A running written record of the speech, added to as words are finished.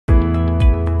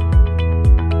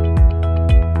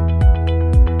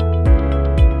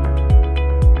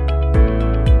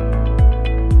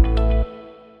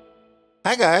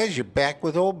Hi guys, you're back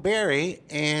with old Barry,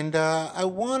 and I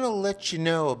want to let you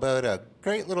know about a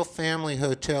great little family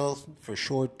hotel for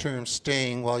short-term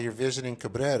staying while you're visiting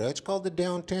Cabrera. It's called the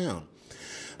Downtown.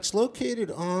 It's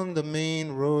located on the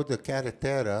main road, the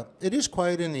Carretera. It is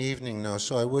quiet in the evening though,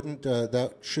 so I wouldn't,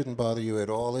 that shouldn't bother you at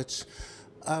all. It's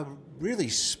a really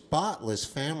spotless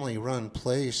family-run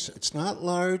place. It's not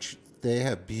large. They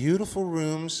have beautiful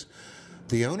rooms.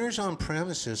 The owner's on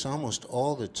premises almost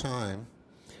all the time.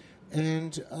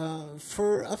 And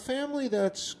for a family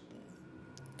that's,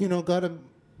 got a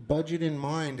budget in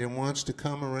mind and wants to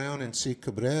come around and see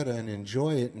Cabrera and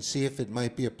enjoy it and see if it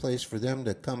might be a place for them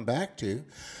to come back to,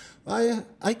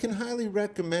 I can highly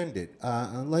recommend it.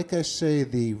 Like I say,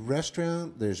 the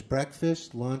restaurant, there's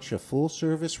breakfast, lunch, a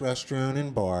full-service restaurant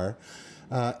and bar,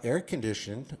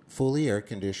 air-conditioned, fully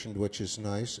air-conditioned, which is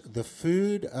nice. The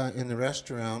food in the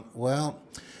restaurant, well,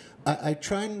 I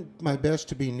try my best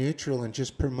to be neutral and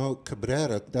just promote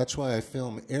Cabrera. That's why I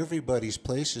film everybody's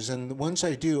places, and the ones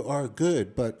I do are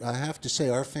good, but I have to say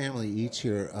our family eats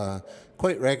here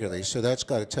quite regularly, so that's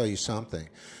got to tell you something.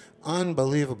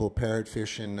 Unbelievable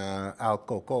parrotfish in al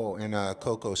coco, in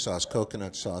cocoa sauce,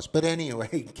 coconut sauce. But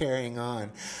anyway, carrying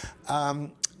on.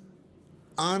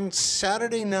 On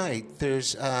Saturday night,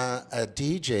 there's a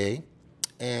DJ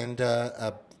and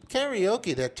a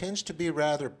karaoke that tends to be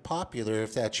rather popular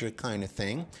if that's your kind of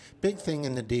thing. Big thing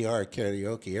in the DR,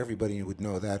 karaoke. Everybody would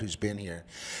know that who's been here.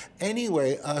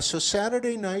 Anyway, so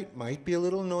Saturday night might be a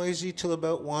little noisy till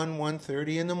about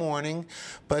 1:30 in the morning,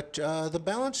 but the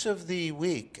balance of the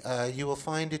week, you will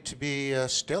find it to be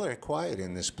stellar quiet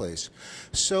in this place.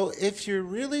 So if you're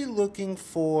really looking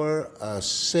for a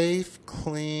safe,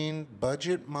 clean,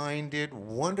 budget-minded,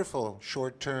 wonderful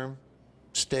short-term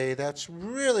stay that's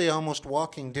really almost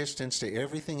walking distance to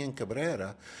everything in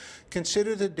Cabrera,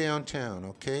 consider the Downtown,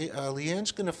 okay?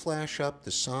 Leanne's going to flash up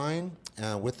the sign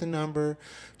with the number.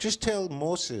 Just tell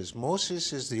Moses.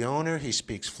 Moses is the owner. He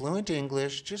speaks fluent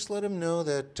English. Just let him know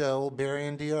that old Barry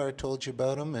and DR told you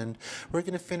about him, and we're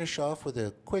going to finish off with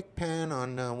a quick pan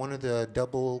on one of the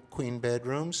double queen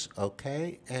bedrooms,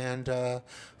 okay? And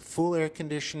full air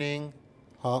conditioning,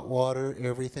 hot water,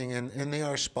 everything, and they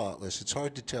are spotless. It's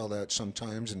hard to tell that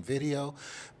sometimes in video,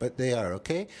 but they are,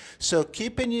 okay? So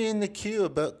keeping you in the queue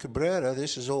about Cabrera,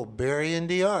 this is old Barry and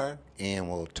DR, and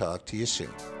we'll talk to you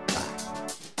soon.